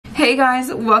Hey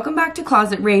guys, welcome back to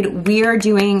Closet Raid. We are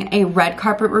doing a red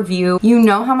carpet review. You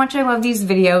know how much I love these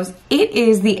videos. It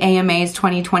is the AMAs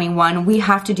 2021. We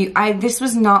have to do, this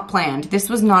was not planned. This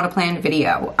was not a planned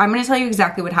video. I'm gonna tell you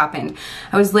exactly what happened.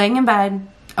 I was laying in bed,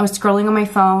 I was scrolling on my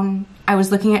phone, I was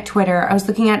looking at Twitter, I was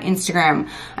looking at Instagram.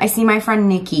 I see my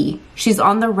friend Niki. She's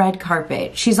on the red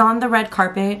carpet. She's on the red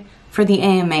carpet for the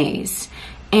AMAs.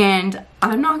 And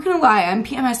I'm not gonna lie, I'm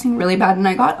PMSing really bad and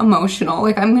I got emotional.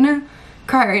 Like, I'm gonna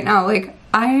cry right now. Like,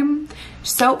 I'm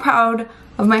so proud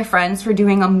of my friends for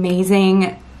doing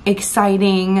amazing,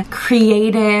 exciting,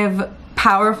 creative,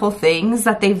 powerful things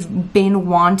that they've been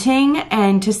wanting,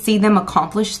 and to see them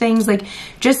accomplish things. Like,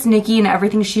 just Niki and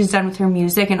everything she's done with her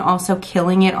music and also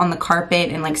killing it on the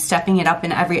carpet and like stepping it up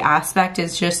in every aspect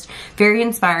is just very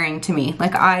inspiring to me.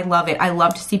 Like, I love it. I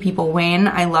love to see people win.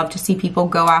 I love to see people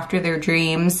go after their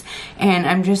dreams, and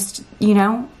I'm just, you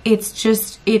know,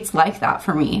 it's like that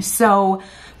for me. So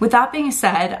with that being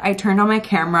said, I turned on my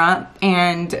camera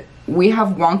and we have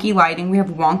wonky lighting, we have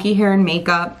wonky hair and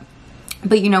makeup.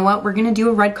 But you know what? We're gonna do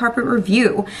a red carpet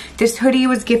review. This hoodie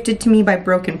was gifted to me by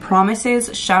Broken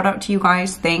Promises. Shout out to you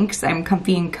guys, thanks. I'm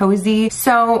comfy and cozy.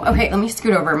 So, okay, let me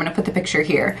scoot over. I'm gonna put the picture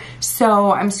here.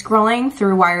 So I'm scrolling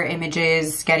through Wire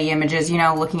Images, Getty Images, you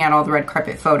know, looking at all the red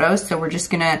carpet photos. So we're just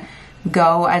gonna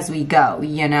go as we go,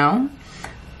 you know?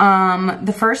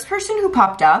 The first person who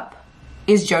popped up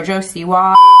is Jojo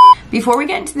Siwa. Before we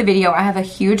get into the video, I have a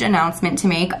huge announcement to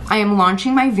make. I am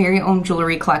launching my very own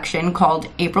jewelry collection called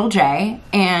April J,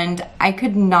 and I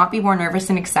could not be more nervous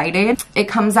and excited. It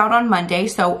comes out on Monday,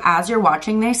 so as you're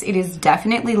watching this, it is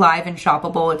definitely live and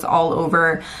shoppable. It's all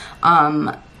over,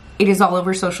 it is all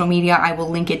over social media. I will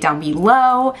link it down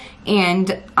below,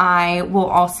 and I will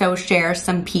also share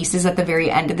some pieces at the very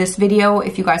end of this video.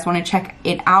 If you guys want to check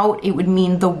it out, it would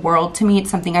mean the world to me. It's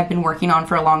something I've been working on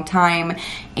for a long time,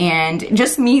 and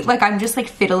just me, like, I'm just like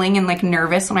fiddling and like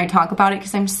nervous when I talk about it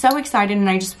because I'm so excited and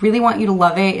I just really want you to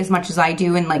love it as much as I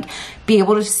do, and like be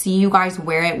able to see you guys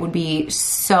wear it would be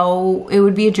so, it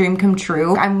would be a dream come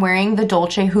true. I'm wearing the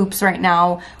Dolce hoops right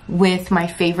now with my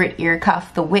favorite ear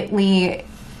cuff, the Whitley.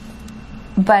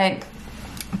 But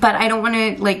I don't want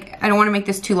to, like, I don't want to make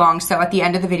this too long, so at the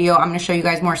end of the video I'm going to show you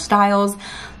guys more styles.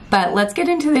 But let's get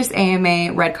into this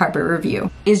AMA red carpet review.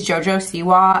 Is Jojo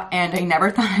Siwa, and I never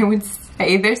thought I would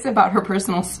say this about her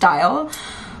personal style,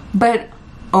 but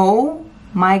oh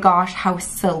my gosh, how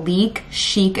sleek,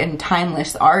 chic, and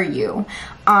timeless are you?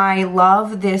 I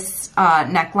love this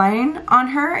neckline on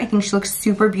her. I think she looks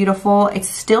super beautiful. It's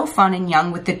still fun and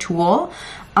young with the tulle.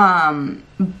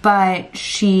 But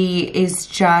she is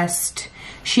just,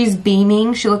 she's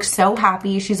beaming. She looks so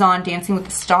happy. She's on Dancing with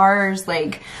the Stars.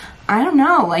 Like, I don't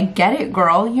know, like, get it,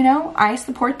 girl. You know, I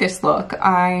support this look.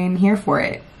 I'm here for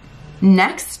it.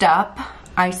 Next up,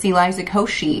 I see Liza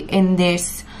Koshy in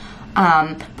this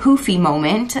poofy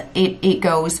moment. It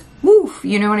goes woof,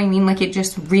 you know what I mean? Like, it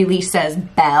just really says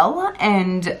belle,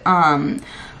 and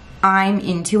I'm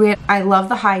into it. I love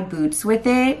the high boots with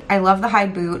it. I love the high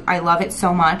boot. I love it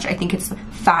so much. I think it's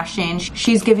fashion.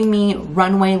 She's giving me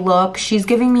runway look. She's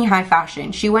giving me high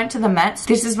fashion. She went to the Met.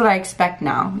 This is what I expect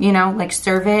now, you know, like,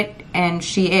 serve it, and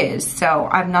she is. So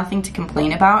I have nothing to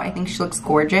complain about. I think she looks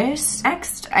gorgeous.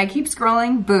 Next, I keep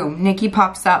scrolling. Boom, Niki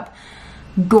pops up.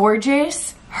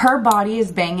 Gorgeous. Her body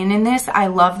is banging in this. I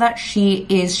love that she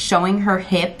is showing her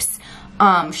hips.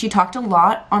 She talked a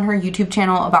lot on her YouTube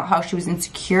channel about how she was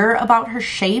insecure about her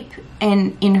shape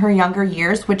and in her younger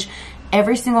years, which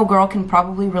every single girl can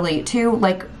probably relate to,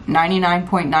 like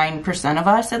 99.9% of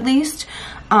us at least.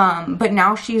 But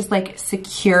now she's like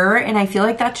secure, and I feel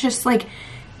like that just like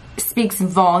speaks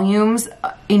volumes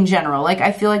in general. Like,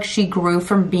 I feel like she grew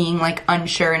from being like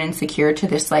unsure and insecure to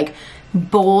this like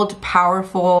bold,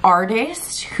 powerful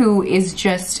artist who is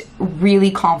just really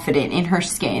confident in her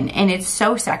skin, and it's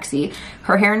so sexy.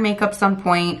 Her hair and makeup's on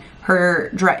point.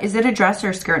 Her dress, is it a dress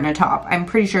or a skirt and a top? I'm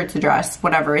pretty sure it's a dress,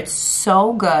 whatever. It's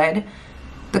so good.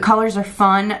 The colors are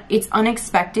fun. It's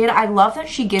unexpected. I love that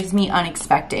she gives me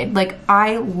unexpected. Like,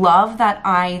 I love that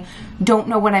I don't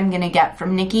know what I'm gonna get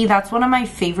from Niki. That's one of my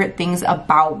favorite things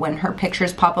about when her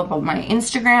pictures pop up on my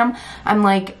Instagram. I'm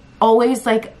like, always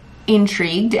like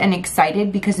intrigued and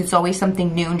excited because it's always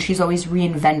something new, and she's always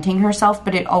reinventing herself,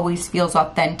 but it always feels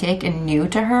authentic and new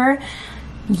to her.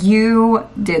 You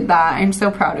did that. I'm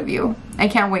so proud of you. I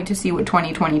can't wait to see what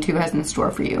 2022 has in store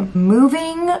for you.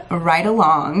 Moving right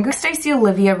along. Next, I see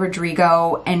Olivia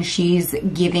Rodrigo, and she's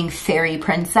giving fairy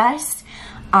princess.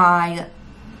 I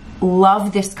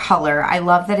love this color. I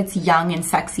love that it's young and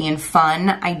sexy and fun.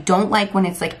 I don't like when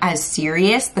it's like as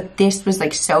serious, but this was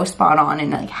like so spot on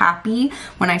and like happy.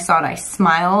 When I saw it, I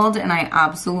smiled, and I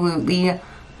absolutely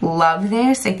love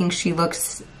this. I think she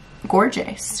looks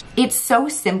gorgeous. It's so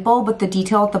simple, but the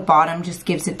detail at the bottom just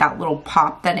gives it that little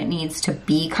pop that it needs to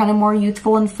be kind of more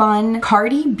youthful and fun.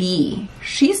 Cardi B,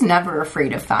 she's never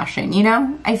afraid of fashion, you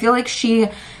know? I feel like she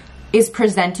is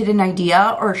presented an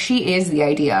idea, or she is the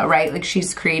idea, right? Like,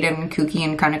 she's creative and kooky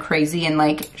and kind of crazy, and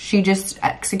like she just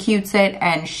executes it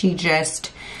and she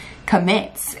just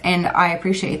commits, and I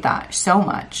appreciate that so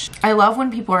much. I love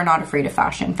when people are not afraid of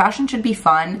fashion. Fashion should be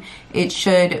fun. It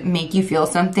should make you feel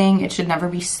something. It should never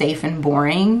be safe and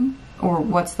boring, or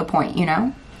what's the point, you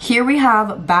know? Here we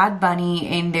have Bad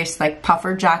Bunny in this like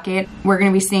puffer jacket. We're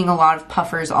gonna be seeing a lot of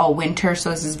puffers all winter, so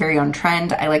this is very on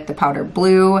trend. I like the powder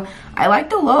blue. I like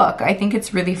the look. I think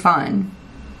it's really fun.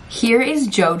 Here is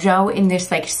Jojo in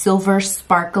this like silver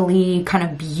sparkly kind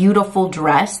of beautiful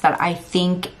dress that I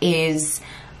think is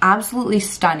absolutely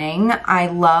stunning. I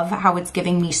love how it's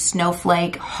giving me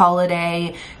snowflake,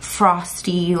 holiday,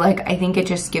 frosty. Like, I think it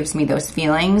just gives me those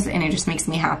feelings and it just makes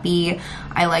me happy.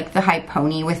 I like the high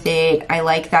pony with it. I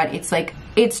like that it's like,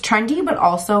 it's trendy but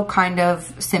also kind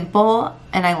of simple,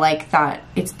 and I like that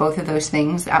it's both of those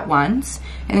things at once.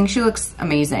 I think she looks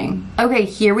amazing. Okay,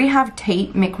 here we have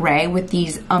Tate McRae with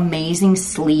these amazing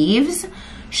sleeves.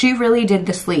 She really did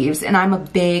the sleeves, and I'm a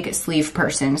big sleeve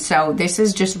person, so this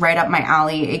is just right up my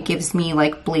alley. It gives me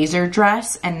like blazer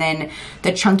dress, and then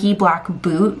the chunky black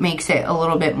boot makes it a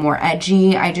little bit more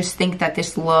edgy. I just think that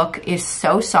this look is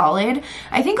so solid.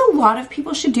 I think a lot of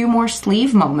people should do more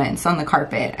sleeve moments on the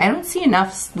carpet. I don't see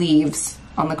enough sleeves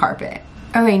on the carpet.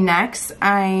 Okay, next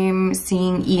I'm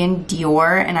seeing Ian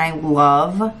Dior, and I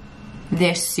love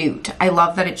this suit. I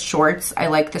love that it's shorts. I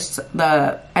like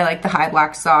the high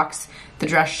black socks, the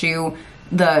dress shoe,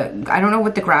 I don't know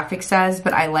what the graphic says,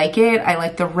 but I like it. I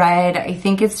like the red. I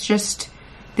think it's just,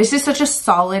 this is such a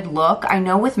solid look. I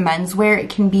know with menswear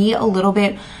it can be a little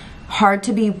bit hard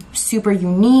to be super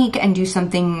unique and do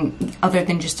something other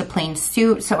than just a plain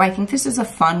suit. So I think this is a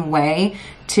fun way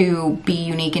to be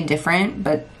unique and different,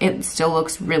 but it still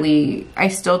looks really, I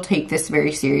still take this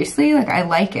very seriously. Like, I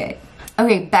like it.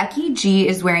 Okay, Becky G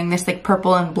is wearing this like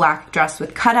purple and black dress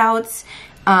with cutouts.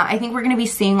 I think we're going to be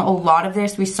seeing a lot of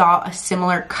this. We saw a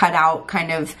similar cutout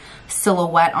kind of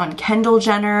silhouette on Kendall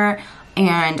Jenner,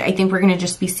 and I think we're going to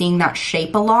just be seeing that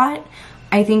shape a lot.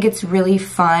 I think it's really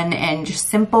fun and just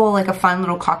simple, like a fun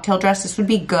little cocktail dress. This would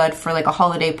be good for like a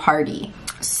holiday party.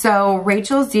 So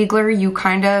Rachel Ziegler,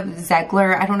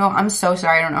 Zegler, I don't know, I'm so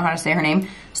sorry, I don't know how to say her name,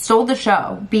 stole the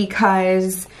show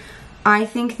because I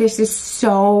think this is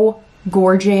so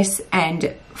gorgeous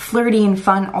and flirty and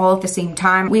fun all at the same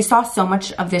time. We saw so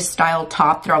much of this style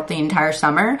top throughout the entire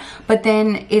summer, but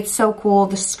then it's so cool,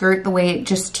 the skirt, the way it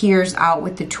just tears out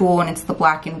with the tulle and it's the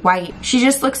black and white. She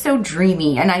just looks so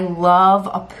dreamy, and I love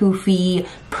a poofy,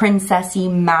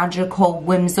 princessy, magical,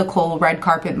 whimsical red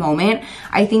carpet moment.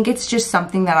 I think it's just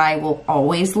something that I will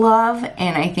always love,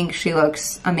 and I think she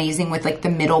looks amazing with like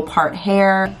the middle part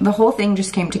hair. The whole thing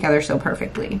just came together so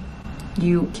perfectly.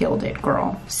 You killed it,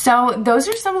 girl. So those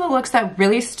are some of the looks that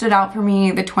really stood out for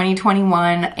me. The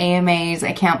 2021 AMAs.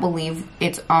 I can't believe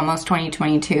it's almost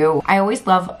 2022. I always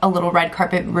love a little red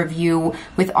carpet review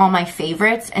with all my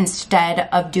favorites instead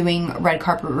of doing red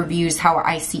carpet reviews how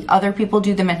I see other people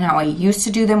do them and how I used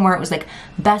to do them, where it was like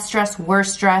best dress,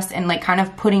 worst dress, and like kind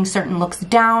of putting certain looks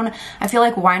down. I feel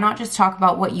like, why not just talk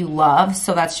about what you love?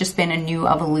 So that's just been a new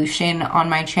evolution on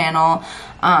my channel.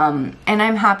 And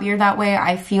I'm happier that way.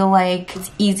 I feel like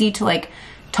it's easy to like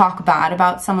talk bad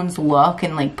about someone's look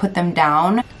and like put them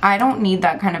down. I don't need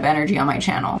that kind of energy on my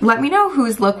channel. Let me know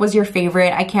whose look was your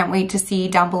favorite. I can't wait to see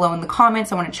down below in the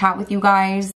comments. I want to chat with you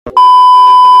guys.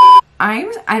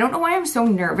 I don't know why I'm so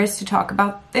nervous to talk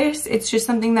about this. It's just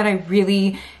something that I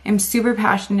really am super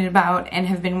passionate about and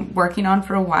have been working on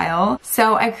for a while.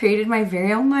 So I created my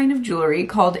very own line of jewelry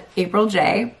called April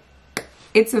J.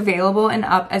 It's available and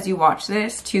up as you watch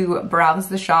this to browse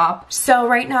the shop. So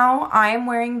right now I'm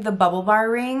wearing the Bubble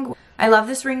Bar ring. I love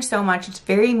this ring so much. It's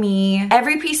very me.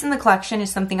 Every piece in the collection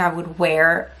is something I would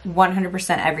wear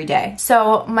 100% every day.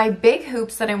 So my big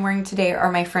hoops that I'm wearing today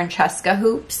are my Francesca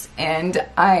hoops, and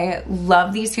I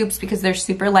love these hoops because they're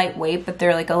super lightweight, but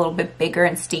they're like a little bit bigger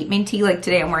and statement-y. Like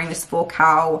today I'm wearing this full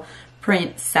cow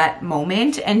print set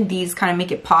moment, and these kind of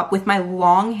make it pop. With my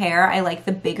long hair, I like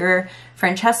the bigger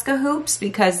Francesca hoops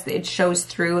because it shows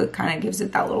through. It kind of gives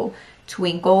it that little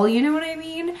twinkle, you know what I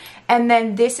mean? And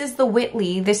then this is the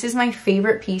Whitley. This is my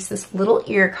favorite piece, this little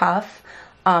ear cuff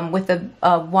with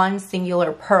a one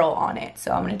singular pearl on it.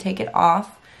 So I'm going to take it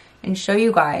off and show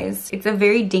you guys. It's a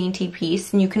very dainty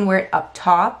piece, and you can wear it up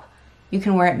top You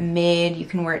can wear it mid, you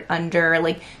can wear it under,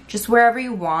 like just wherever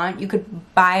you want. You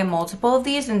could buy multiple of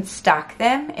these and stack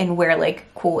them and wear like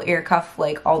cool ear cuff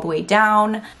like all the way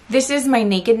down. This is my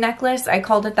naked necklace. I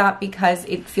called it that because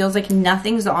it feels like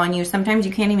nothing's on you. Sometimes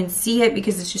you can't even see it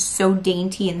because it's just so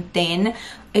dainty and thin.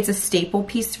 It's a staple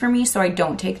piece for me, so I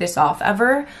don't take this off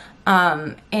ever.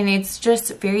 And it's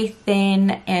just very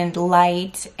thin and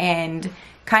light and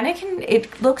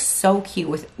it looks so cute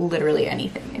with literally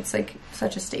anything. It's like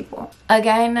such a staple.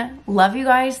 Again, love you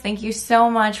guys. Thank you so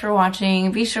much for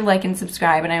watching. Be sure to like and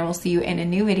subscribe, and I will see you in a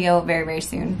new video very, very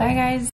soon. Bye guys.